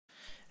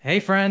Hey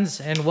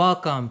friends, and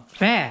welcome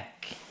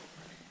back.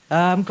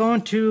 I'm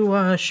going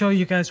to show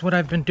you guys what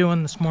I've been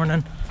doing this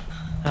morning.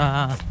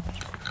 Was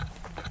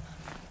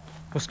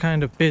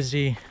kind of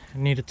busy,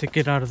 needed to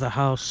get out of the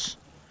house.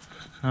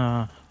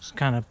 Was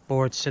kind of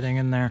bored sitting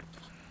in there.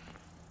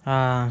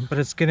 But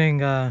it's getting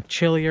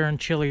chillier and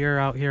chillier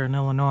out here in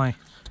Illinois.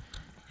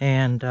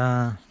 And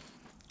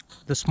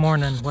this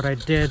morning what I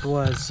did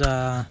was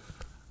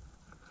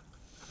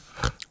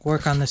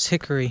work on this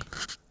hickory.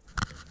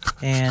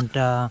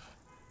 And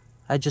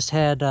I just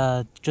had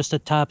just a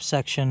top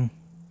section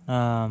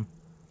where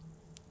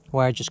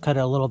I just cut it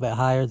a little bit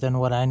higher than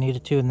what I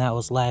needed to, and that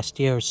was last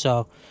year.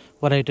 So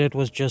what I did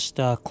was just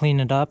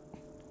clean it up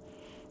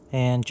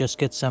and just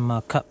get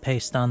some cut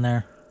paste on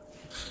there.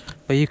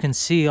 But you can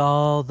see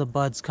all the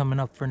buds coming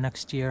up for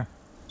next year,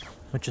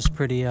 which is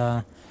pretty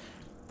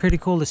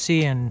cool to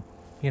see. And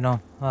you know,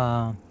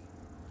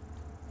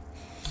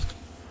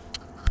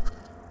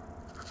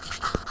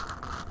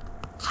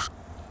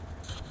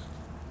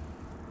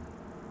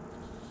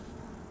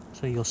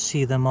 so you'll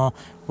see them all.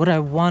 What I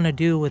want to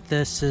do with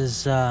this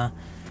is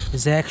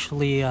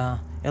actually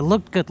it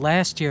looked good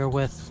last year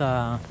with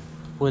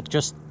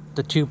just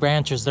the two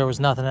branches. There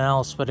was nothing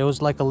else, but it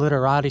was like a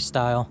literati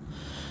style,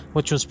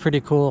 which was pretty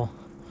cool.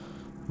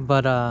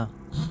 But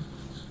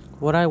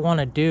what I want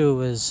to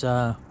do is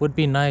would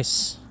be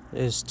nice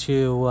is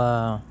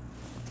to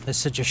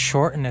just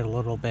shorten it a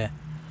little bit.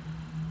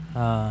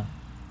 You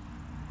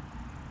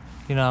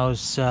know, I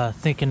was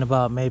thinking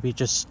about maybe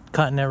just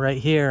cutting it right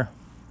here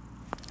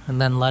and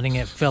then letting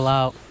it fill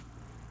out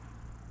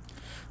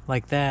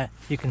like that.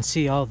 You can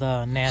see all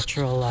the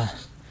natural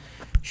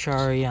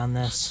Shari on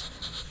this,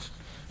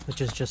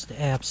 which is just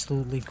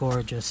absolutely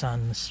gorgeous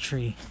on this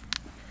tree.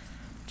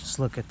 Just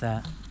look at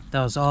that.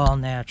 That was all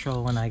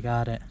natural when I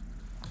got it.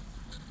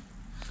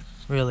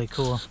 Really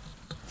cool.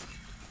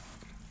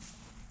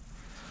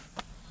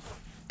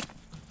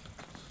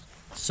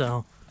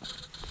 So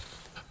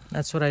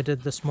that's what I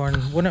did this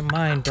morning. Wouldn't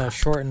mind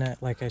shortening it,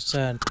 like I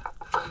said.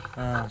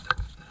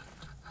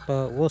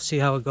 But we'll see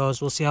how it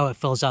goes. We'll see how it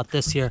fills out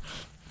this year,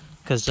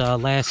 because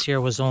last year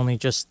was only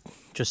just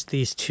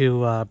these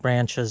two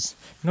branches.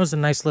 And it was a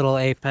nice little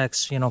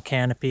apex, you know,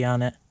 canopy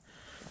on it,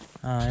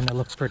 and it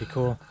looked pretty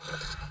cool.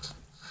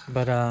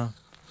 But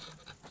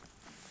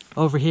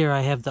over here I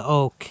have the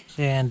oak,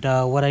 and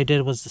what I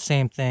did was the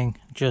same thing,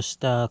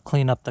 just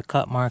clean up the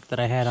cut mark that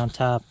I had on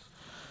top.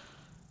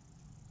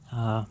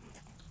 But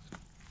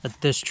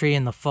this tree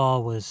in the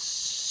fall was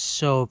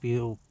so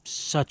beautiful,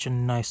 such a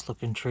nice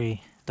looking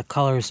tree. The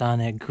colors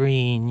on it,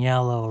 green,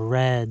 yellow,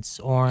 reds,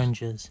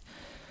 oranges.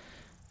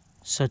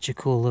 Such a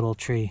cool little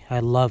tree.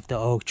 I love the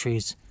oak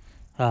trees,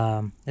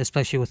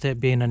 especially with it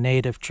being a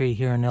native tree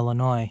here in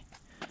Illinois.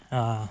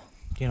 You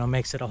know,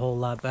 makes it a whole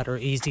lot better,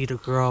 easy to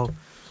grow.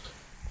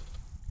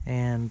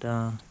 And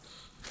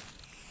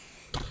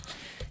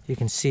you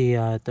can see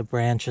the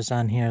branches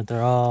on here,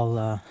 they're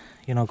all,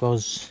 you know,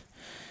 goes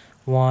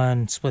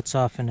one, splits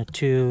off into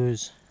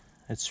twos.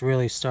 It's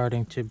really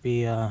starting to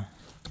be a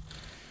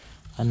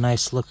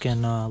nice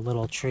looking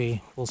little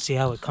tree. We'll see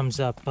how it comes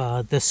up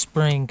this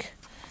spring.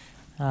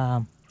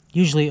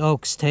 Usually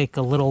oaks take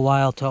a little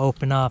while to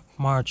open up,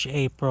 March,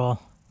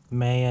 April,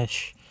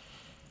 May-ish.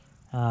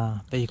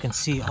 But you can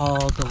see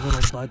all the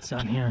little buds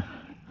on here.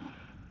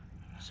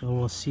 So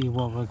we'll see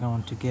what we're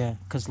going to get.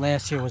 Because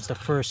last year was the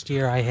first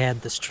year I had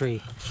this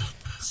tree.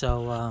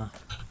 So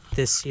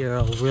this year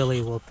it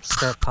really will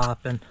start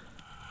popping.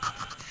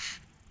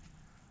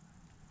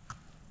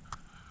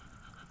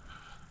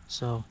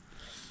 So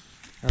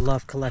I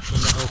love collecting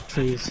the oak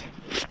trees.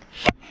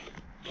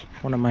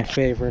 One of my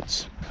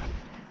favorites.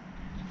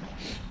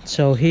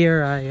 So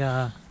here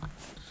I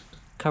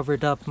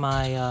covered up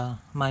my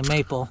my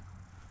maple,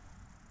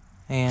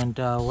 and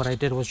what I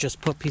did was just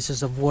put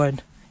pieces of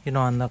wood, you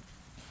know, on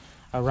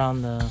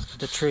around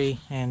the tree,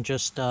 and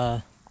just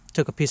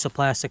took a piece of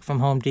plastic from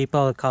Home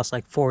Depot. It cost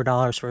like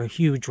 $4 for a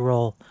huge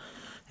roll,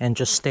 and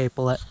just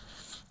staple it.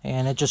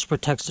 And it just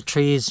protects the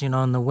trees, you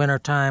know, in the winter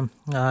time.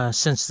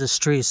 Since this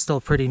tree is still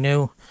pretty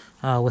new,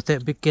 with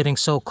it getting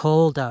so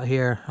cold out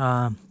here,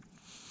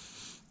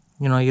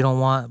 you know, you don't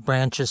want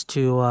branches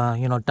to,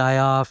 you know, die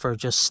off or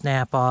just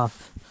snap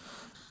off,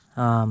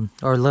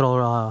 or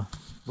little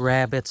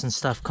rabbits and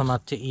stuff come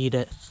up to eat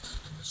it.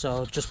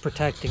 So just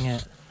protecting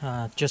it,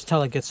 just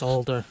till it gets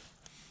older.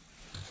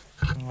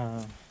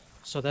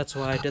 So that's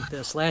why I did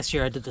this. Last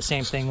year I did the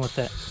same thing with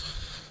it,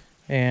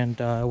 and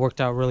it worked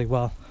out really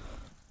well.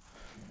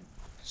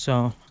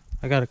 So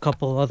I got a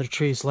couple other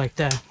trees like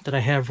that I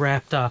have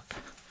wrapped up,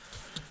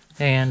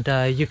 and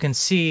you can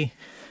see,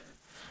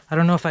 I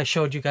don't know if I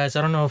showed you guys,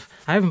 I don't know if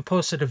I haven't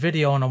posted a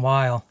video in a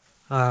while,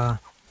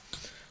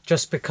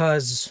 just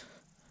because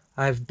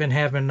I've been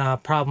having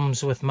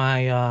problems with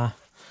my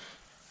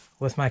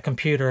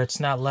computer. It's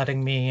not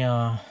letting me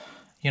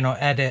you know,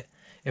 edit.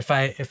 If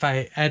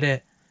I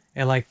edit,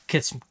 it like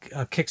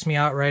kicks me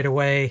out right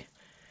away,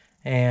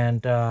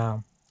 and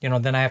you know,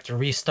 then I have to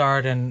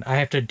restart, and I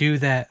have to do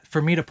that.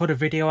 For me to put a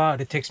video out,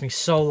 it takes me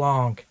so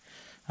long.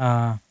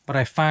 But but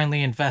I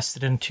finally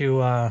invested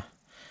into a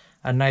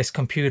nice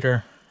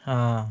computer.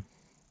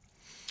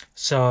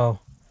 So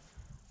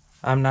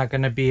I'm not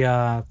going to be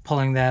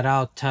pulling that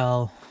out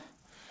till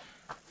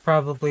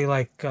probably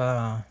like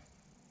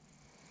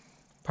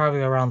probably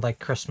around like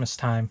Christmas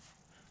time.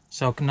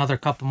 So another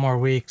couple more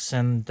weeks,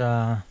 and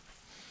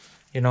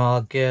you know,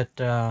 I'll get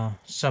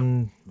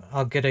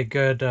I'll get a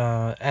good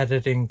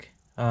editing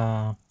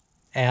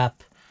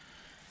app,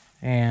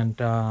 and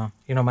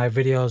you know, my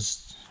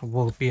videos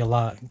will be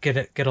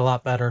get a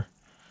lot better.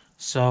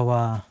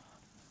 So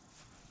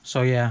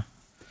so yeah,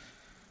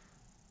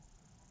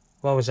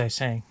 what was I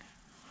saying?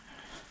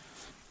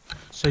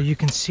 So you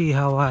can see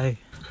how I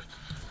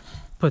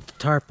put the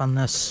tarp on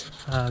this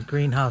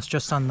greenhouse,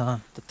 just on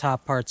the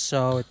top part,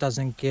 so it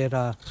doesn't get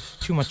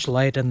too much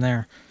light in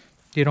there.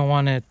 You don't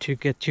want it to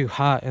get too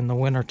hot in the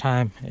winter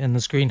time in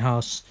this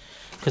greenhouse,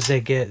 because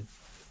it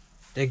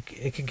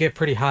could get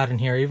pretty hot in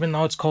here. Even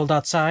though it's cold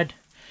outside,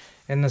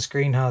 in this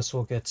greenhouse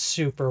will get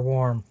super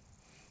warm,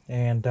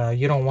 and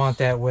you don't want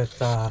that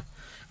with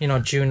you know,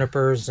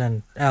 junipers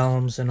and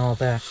elms and all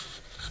that.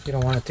 You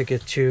don't want it to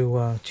get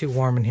too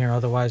warm in here,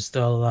 otherwise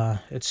they'll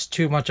it's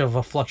too much of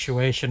a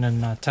fluctuation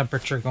in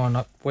temperature, going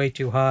up way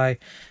too high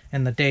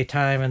in the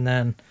daytime, and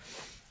then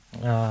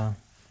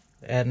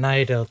at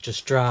night it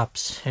just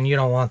drops, and you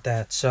don't want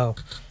that. So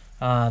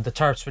the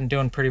tarp's been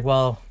doing pretty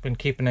well, been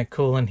keeping it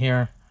cool in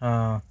here,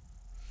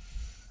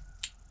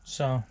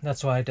 so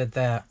that's why I did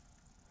that.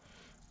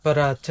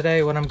 But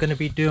today what I'm going to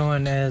be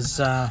doing is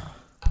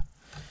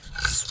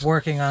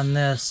working on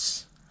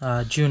this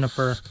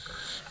juniper.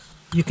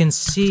 You can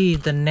see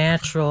the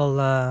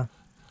natural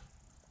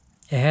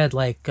it had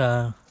like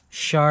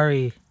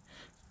Shari,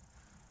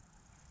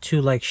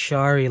 two like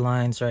Shari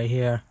lines right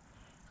here,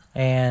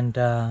 and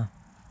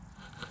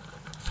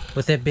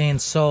with it being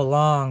so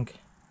long,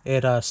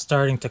 it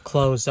starting to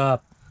close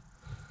up.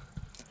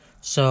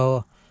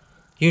 So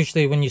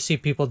usually when you see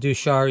people do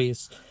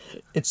Sharis,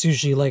 it's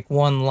usually like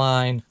one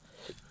line,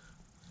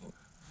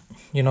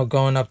 you know,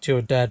 going up to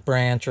a dead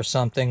branch or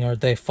something, or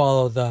they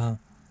follow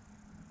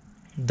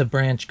the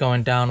branch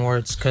going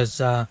downwards, because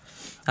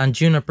on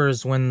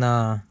junipers, when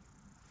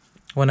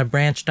a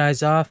branch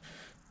dies off,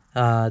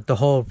 the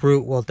whole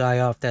root will die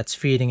off that's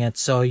feeding it.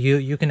 So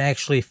you can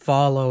actually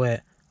follow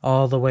it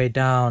all the way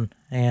down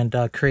and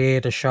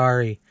create a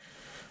Shari.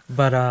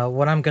 But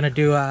what I'm gonna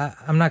do,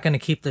 I'm not gonna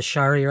keep the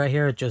Shari right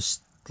here. It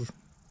just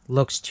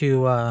looks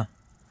too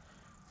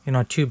you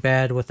know, too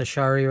bad with the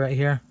Shari right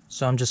here.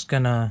 So I'm just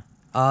gonna,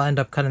 I'll end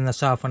up cutting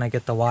this off when I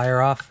get the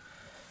wire off.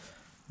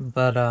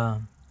 But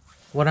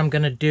what I'm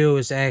gonna do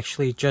is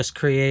actually just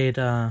create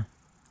you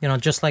know,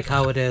 just like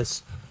how it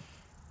is,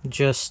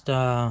 just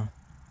we'll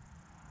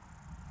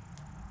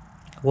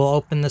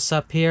open this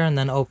up here and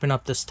then open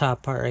up this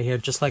top part right here,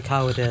 just like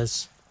how it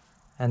is,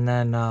 and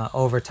then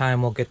over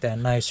time we'll get that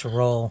nice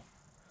roll,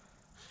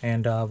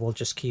 and we'll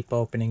just keep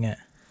opening it.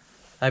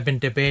 I've been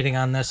debating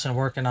on this and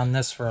working on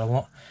this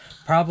for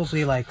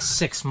probably like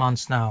 6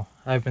 months now.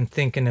 I've been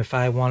thinking if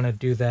I want to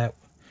do that,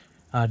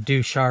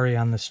 do Shari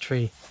on this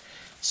tree.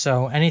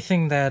 So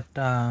anything that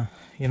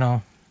you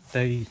know,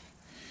 that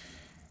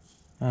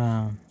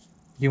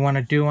you want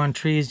to do on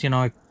trees, you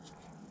know,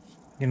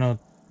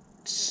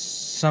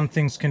 some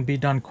things can be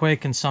done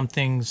quick, and some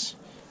things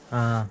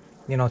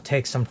you know,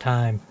 take some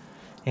time,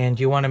 and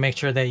you want to make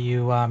sure that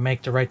you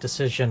make the right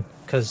decision,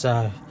 because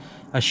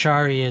a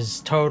Shari is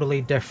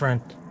totally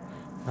different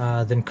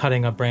than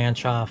cutting a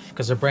branch off,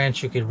 because a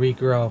branch you could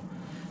regrow,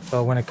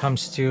 but when it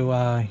comes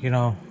to you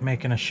know,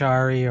 making a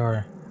Shari,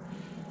 or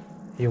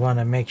you want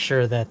to make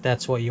sure that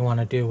that's what you want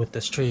to do with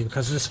this tree,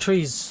 because this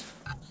tree's,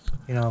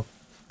 you know,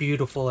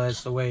 beautiful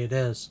as the way it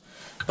is,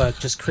 but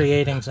just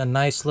creating a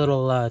nice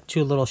little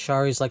two little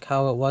Sharis like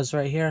how it was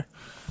right here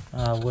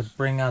would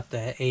bring out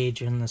the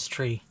age in this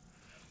tree.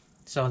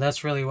 So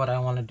that's really what I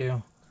want to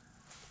do.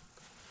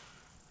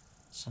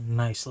 It's a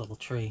nice little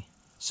tree.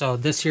 So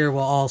this here will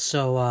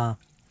also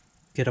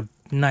get a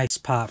nice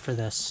pot for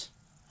this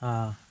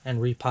and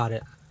repot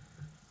it.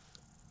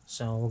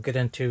 So we'll get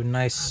into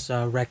nice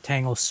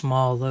rectangle,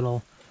 small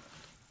little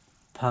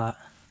pot.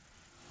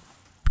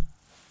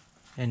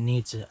 It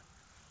needs it.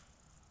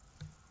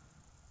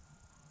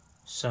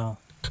 So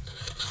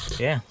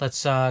yeah,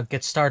 let's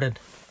get started.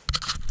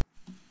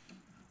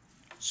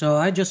 So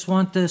I just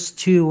want this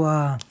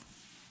to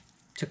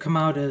come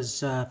out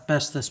as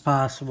best as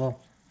possible.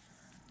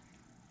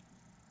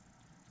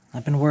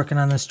 I've been working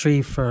on this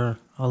tree for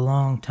a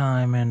long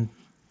time, and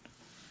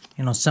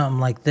you know, something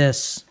like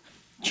this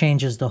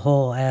changes the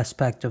whole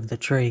aspect of the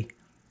tree.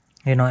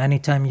 You know,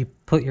 anytime you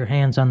put your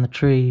hands on the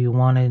tree, you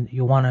want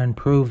to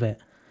improve it.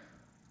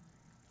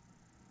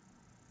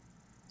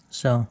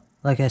 So,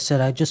 like I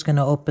said, I'm just going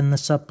to open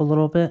this up a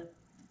little bit.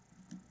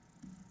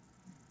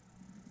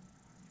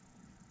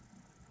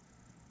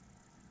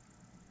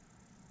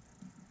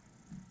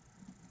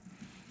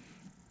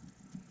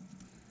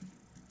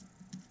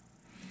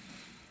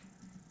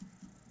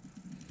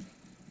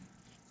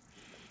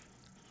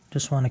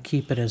 Just want to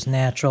keep it as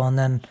natural, and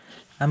then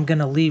I'm going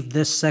to leave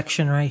this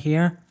section right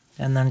here,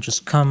 and then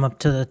just come up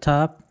to the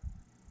top.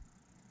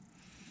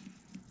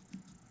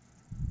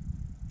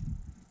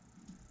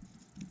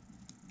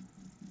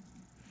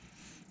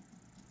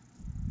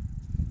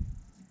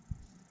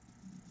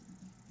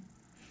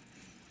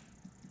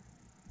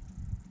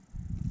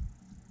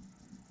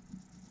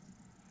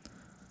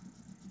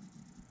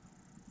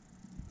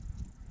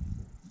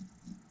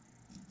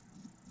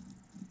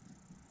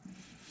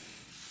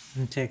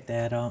 And take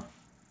that out.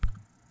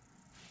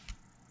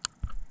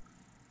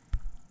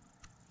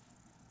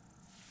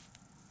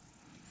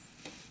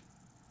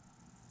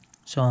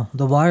 So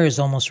the wire is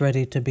almost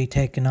ready to be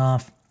taken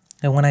off.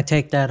 And when I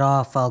take that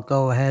off, I'll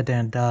go ahead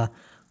and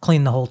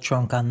clean the whole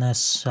trunk on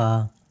this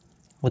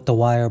with the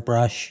wire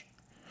brush.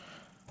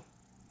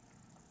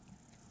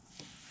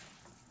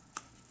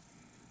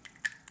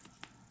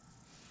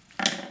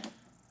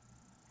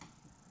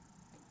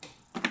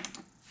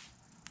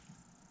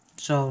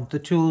 So the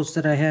tools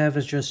that I have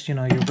is just,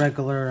 your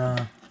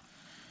regular,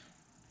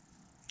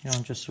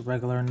 just a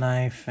regular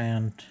knife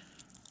and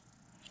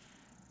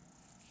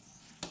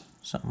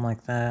something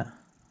like that.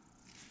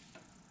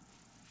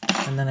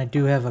 And then I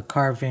do have a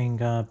carving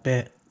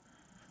bit.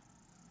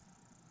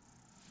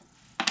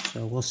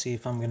 So we'll see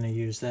if I'm going to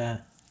use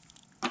that.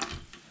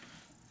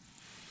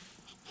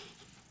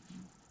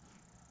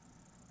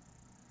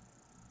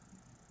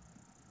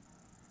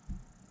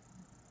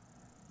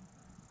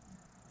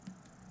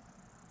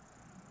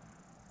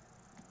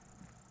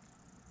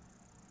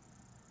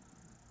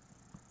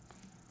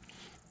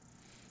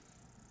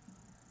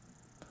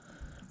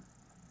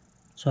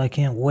 So I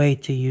can't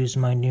wait to use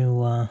my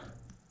new,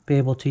 be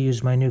able to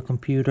use my new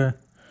computer.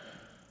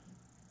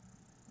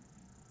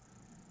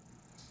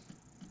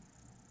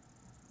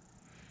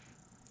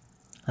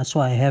 That's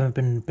why I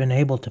haven't been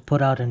able to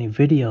put out any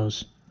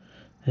videos.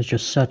 It's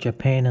just such a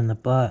pain in the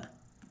butt.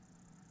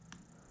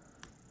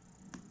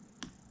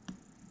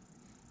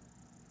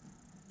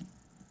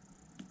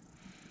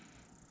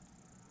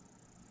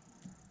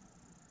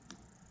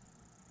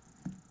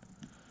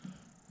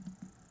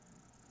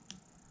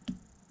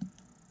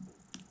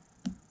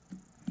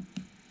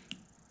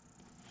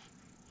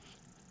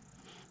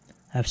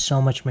 I have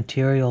so much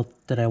material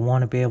that I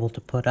want to be able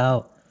to put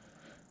out,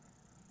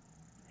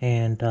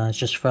 and it's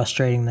just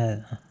frustrating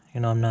that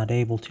I'm not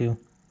able to.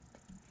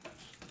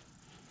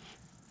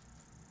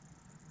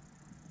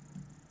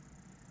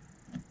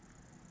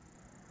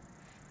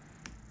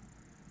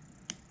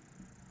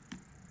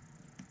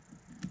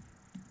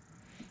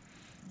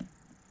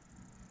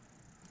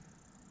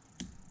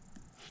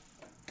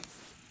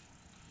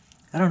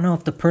 I don't know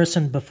if the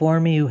person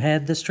before me who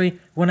had this tree,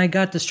 when I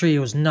got this tree, it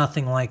was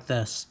nothing like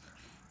this.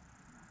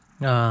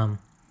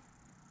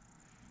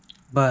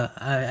 But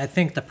I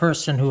think the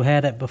person who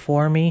had it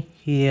before me,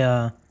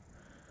 I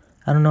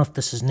don't know if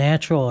this is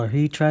natural or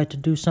he tried to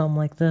do something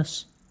like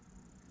this.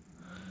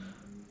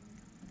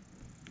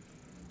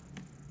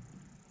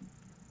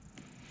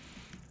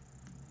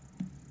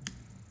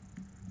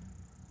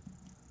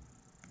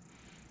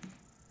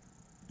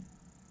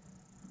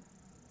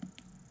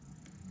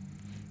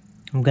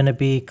 I'm going to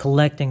be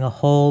collecting a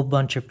whole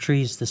bunch of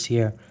trees this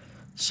year.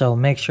 So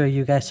make sure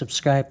you guys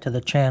subscribe to the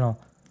channel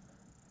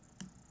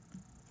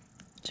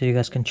so you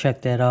guys can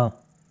check that out.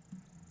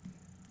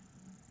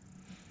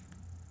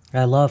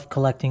 I love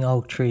collecting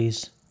oak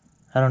trees.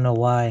 I don't know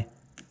why,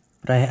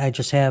 but I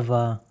just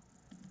have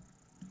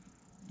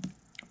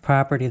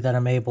property that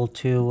I'm able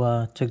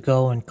to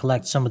go and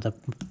collect some of the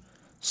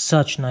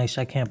such nice.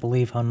 I can't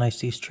believe how nice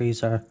these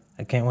trees are.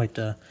 I can't wait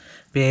to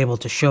be able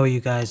to show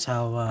you guys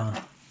how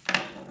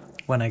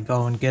when I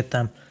go and get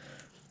them.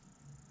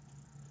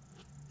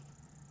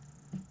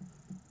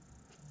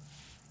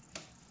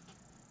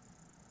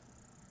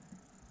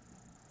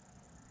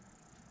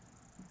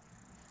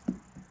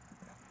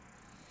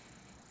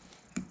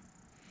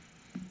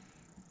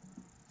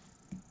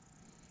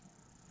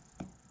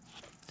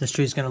 This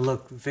tree is going to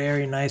look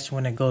very nice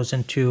when it goes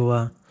into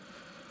a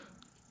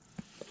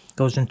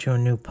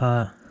new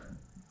pot.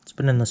 It's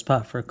been in this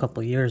pot for a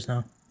couple years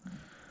now.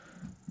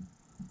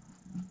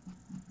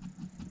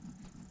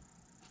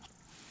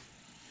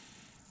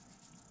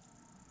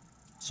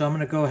 So I'm going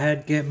to go ahead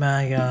and get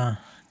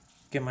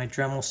my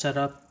Dremel set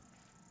up.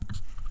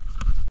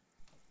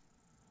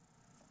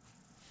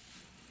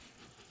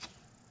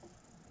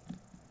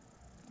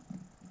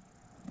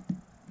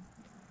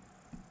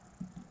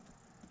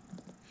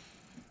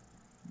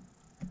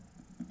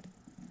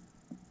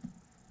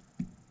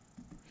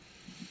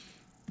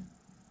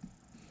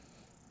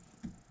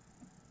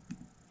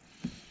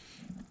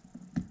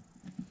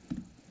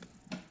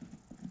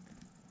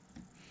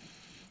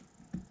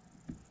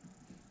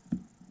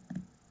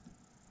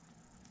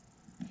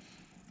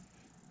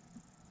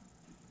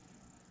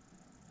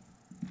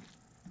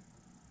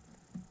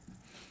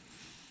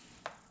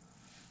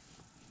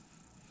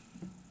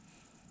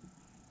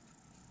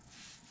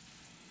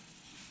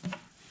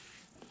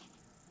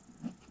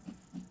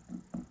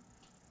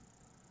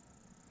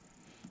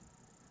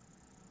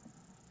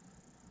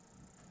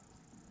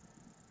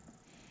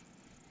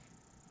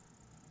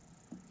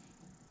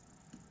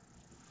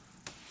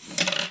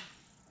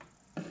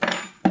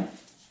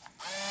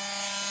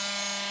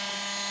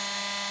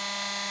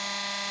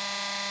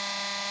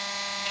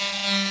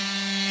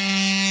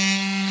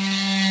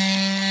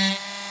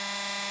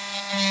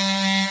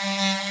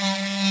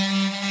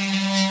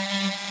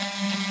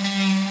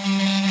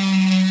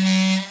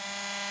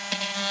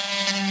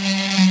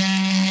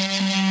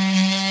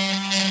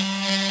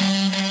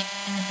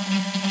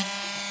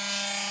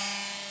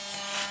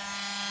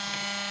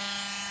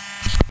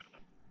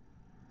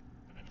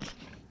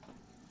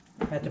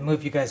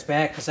 move you guys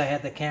back because I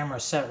had the camera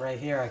set right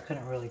here. I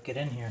couldn't really get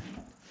in here.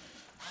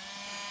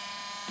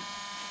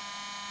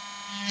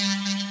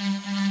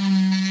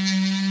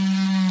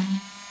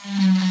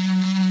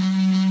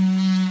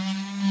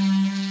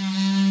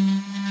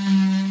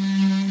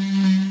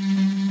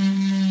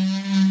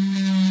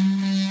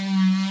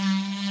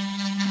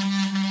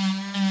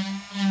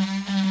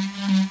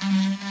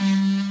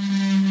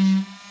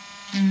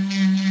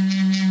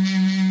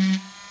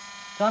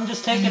 So I'm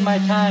just taking my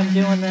time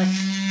doing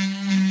this.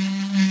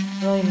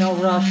 Really no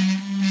rush.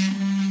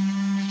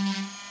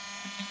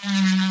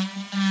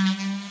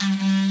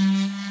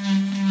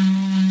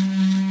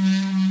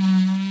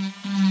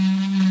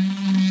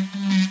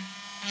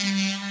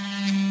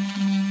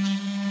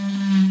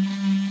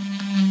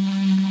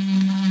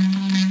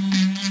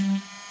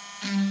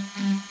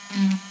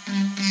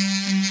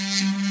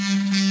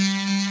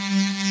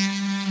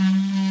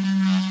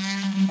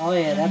 Oh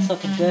yeah, that's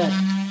looking good.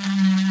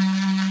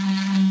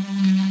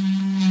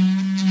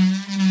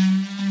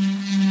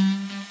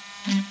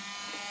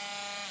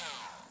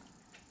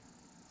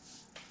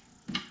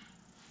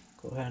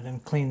 Go ahead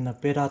and clean the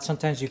bit out.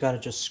 Sometimes you gotta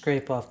just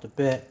scrape off the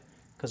bit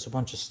because a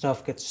bunch of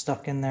stuff gets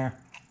stuck in there.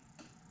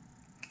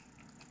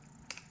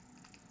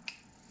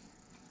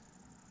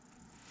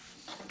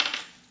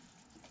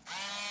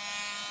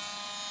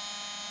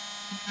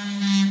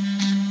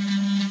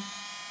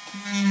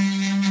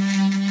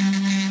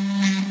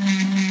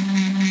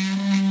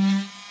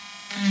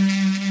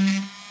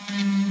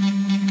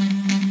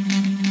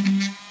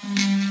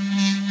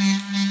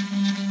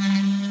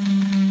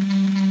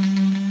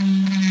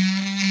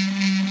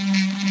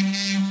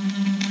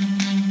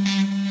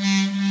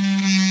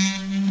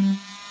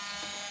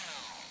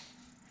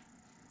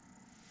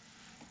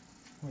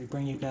 Let me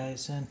bring you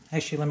guys in.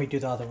 Actually, let me do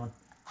the other one.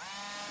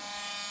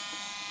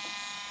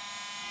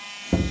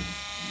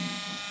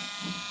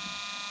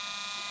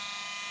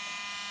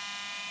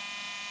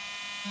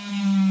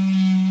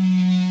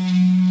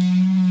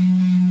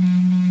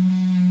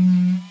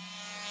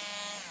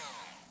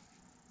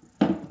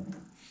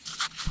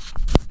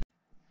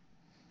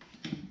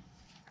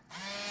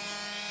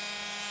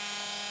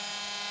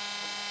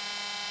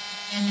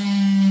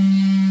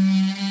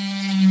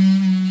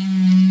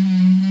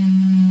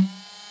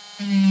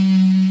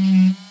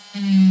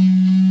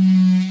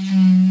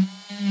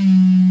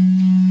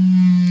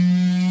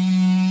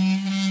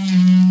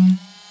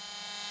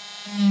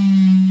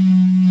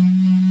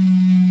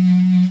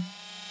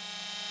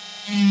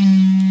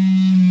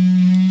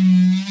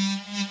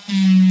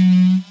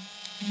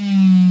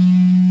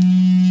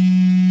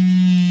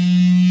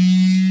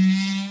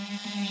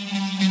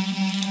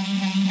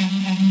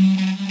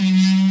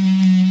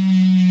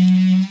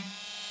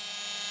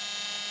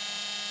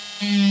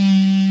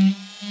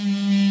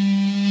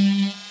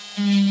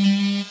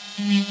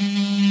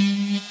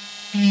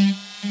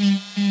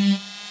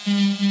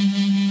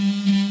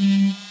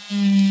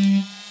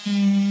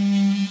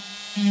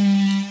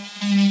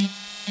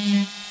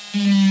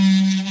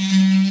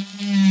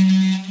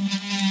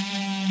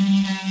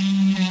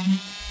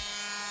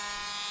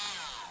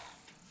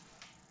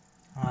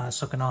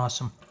 That's looking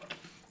awesome.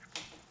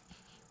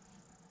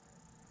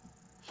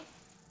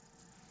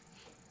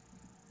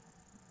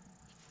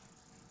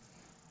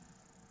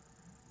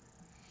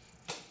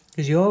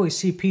 Because you always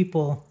see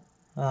people,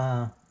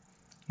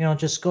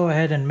 just go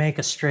ahead and make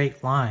a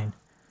straight line.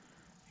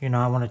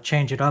 I want to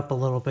change it up a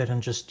little bit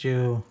and just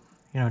do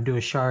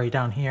a Shari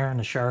down here and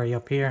a Shari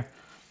up here.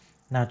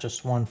 Not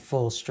just one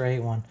full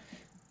straight one.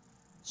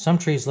 Some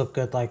trees look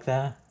good like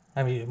that.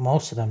 I mean,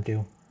 most of them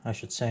do, I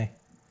should say.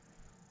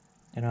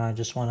 I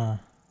just want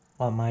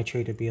my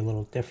tree to be a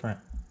little different.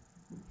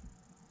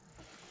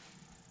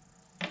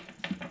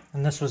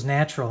 And this was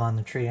natural on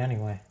the tree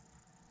anyway.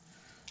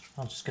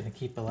 I'm just going to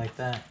keep it like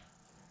that.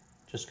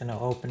 Just going to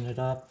open it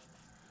up.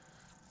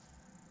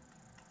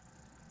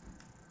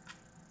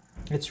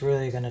 It's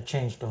really going to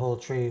change the whole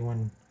tree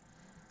when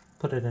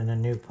put it in a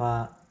new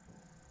pot.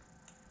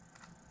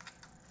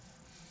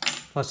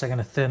 Plus I'm going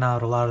to thin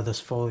out a lot of this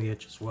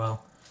foliage as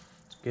well.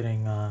 It's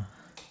getting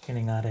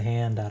out of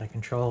hand, out of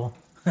control.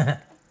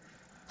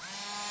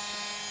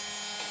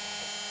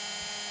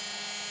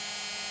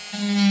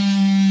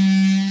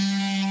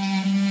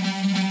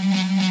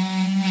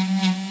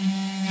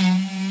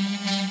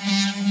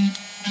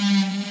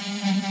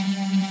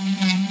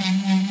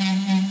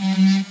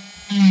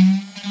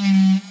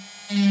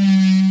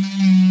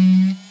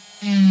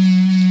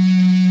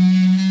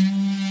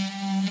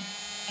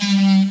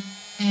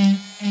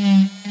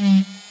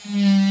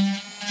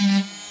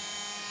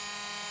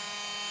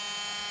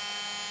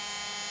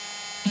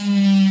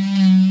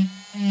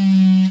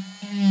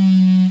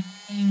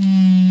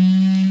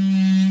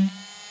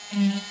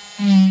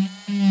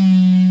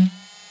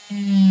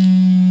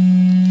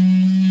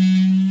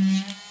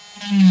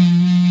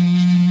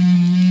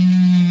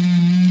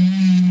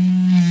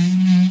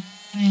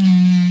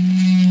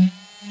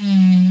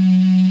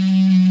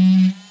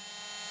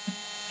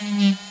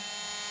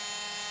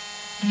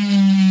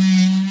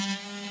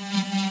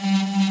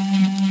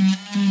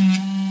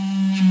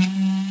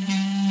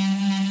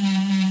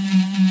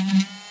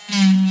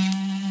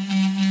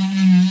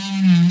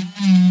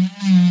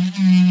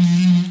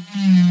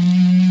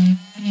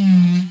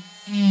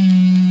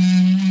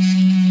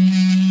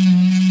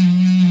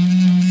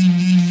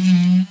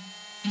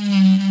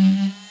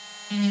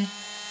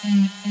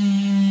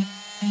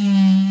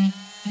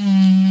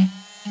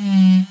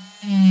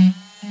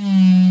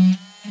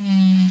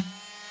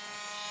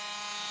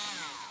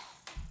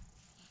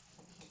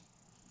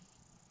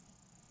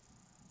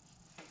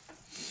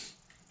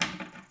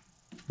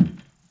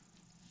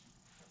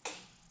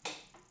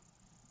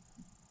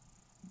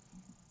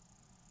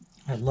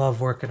 I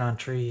love working on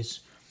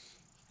trees.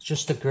 It's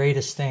just the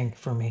greatest thing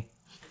for me.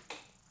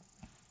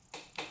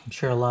 I'm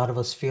sure a lot of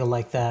us feel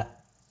like that.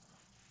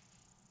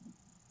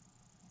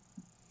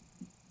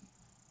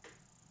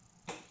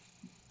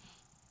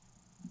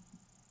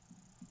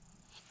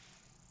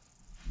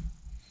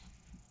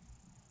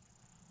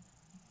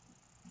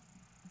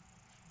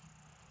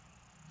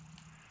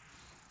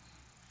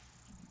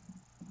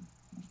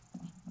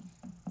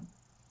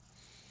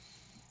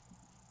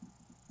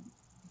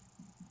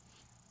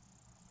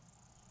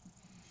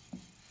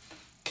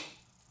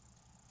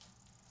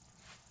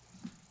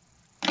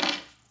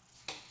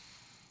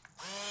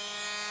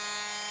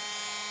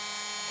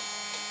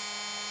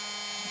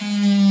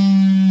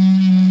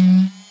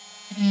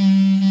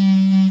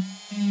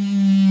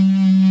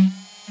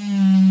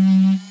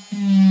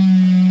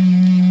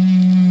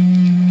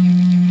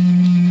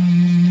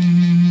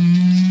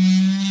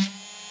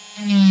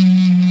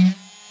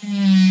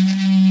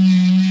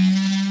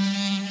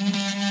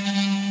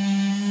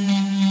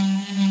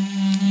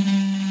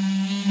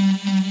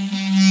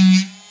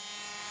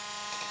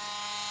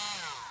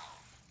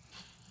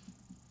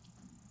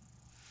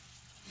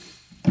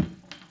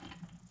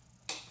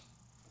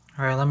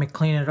 Alright, let me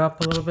clean it up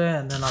a little bit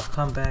and then I'll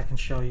come back and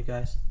show you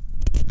guys.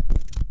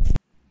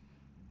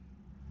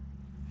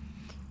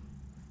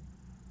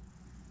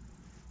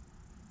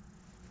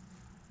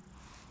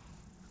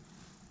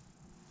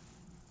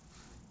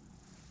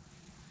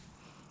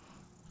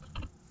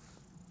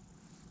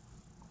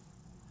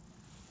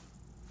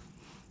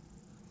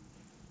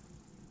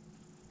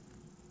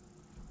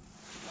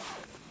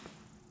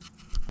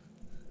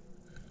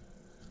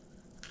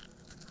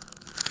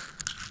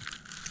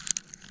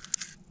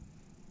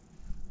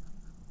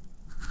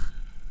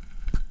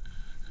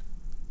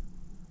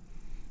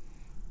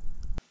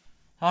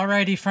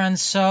 Alrighty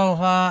friends, so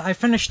I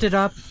finished it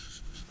up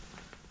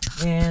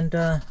and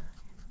you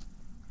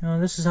know,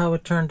 this is how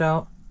it turned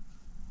out.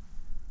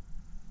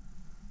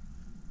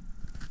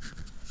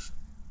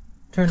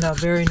 Turned out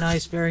very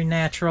nice, very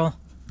natural,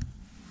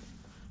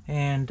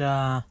 and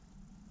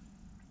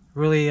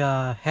really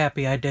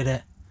happy I did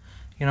it.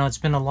 You know, it's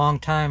been a long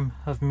time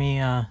of me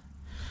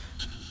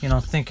you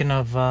know, thinking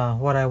of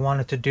what I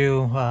wanted to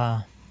do,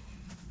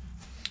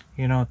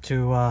 you know,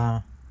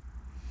 to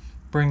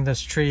bring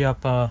this tree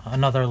up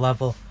another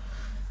level,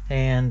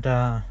 and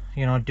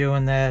you know,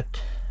 doing that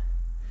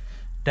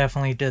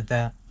definitely did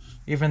that.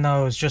 Even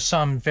though it was just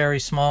something very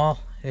small,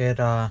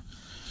 it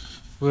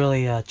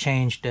really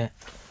changed it.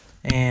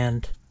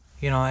 And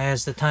you know,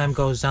 as the time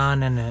goes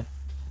on and it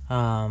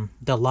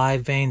the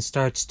live vein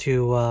starts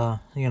to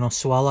you know,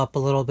 swell up a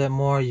little bit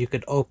more, you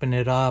could open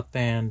it up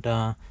and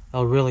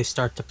it'll really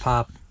start to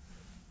pop.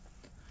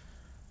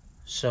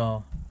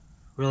 So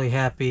really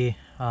happy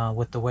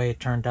with the way it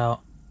turned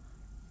out.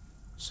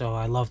 So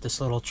I love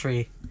this little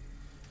tree,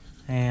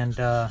 and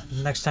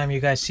next time you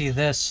guys see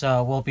this,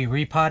 we'll be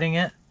repotting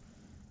it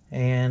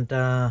and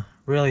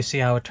really see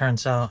how it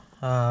turns out.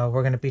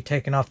 We're going to be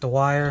taking off the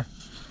wire,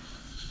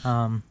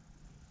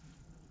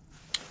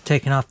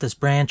 taking off this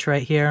branch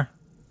right here,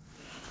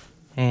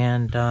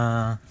 and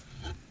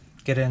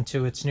get it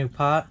into its new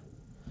pot.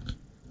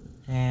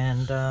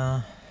 And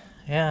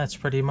yeah, it's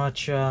pretty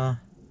much it.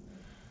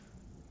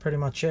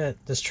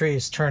 This tree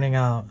is turning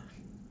out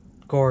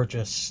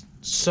gorgeous.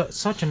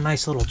 Such a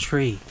nice little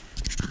tree.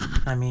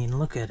 I mean,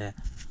 look at it.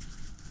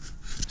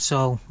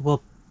 So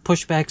we'll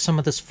push back some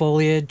of this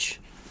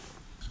foliage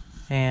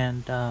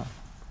and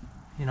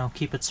you know,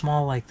 keep it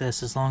small like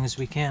this as long as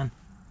we can.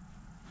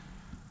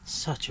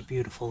 Such a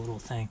beautiful little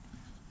thing.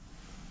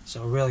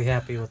 So really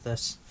happy with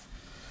this.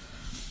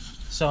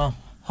 So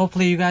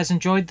hopefully you guys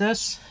enjoyed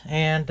this,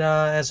 and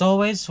as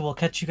always, we'll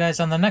catch you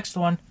guys on the next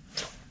one.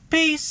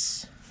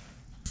 Peace.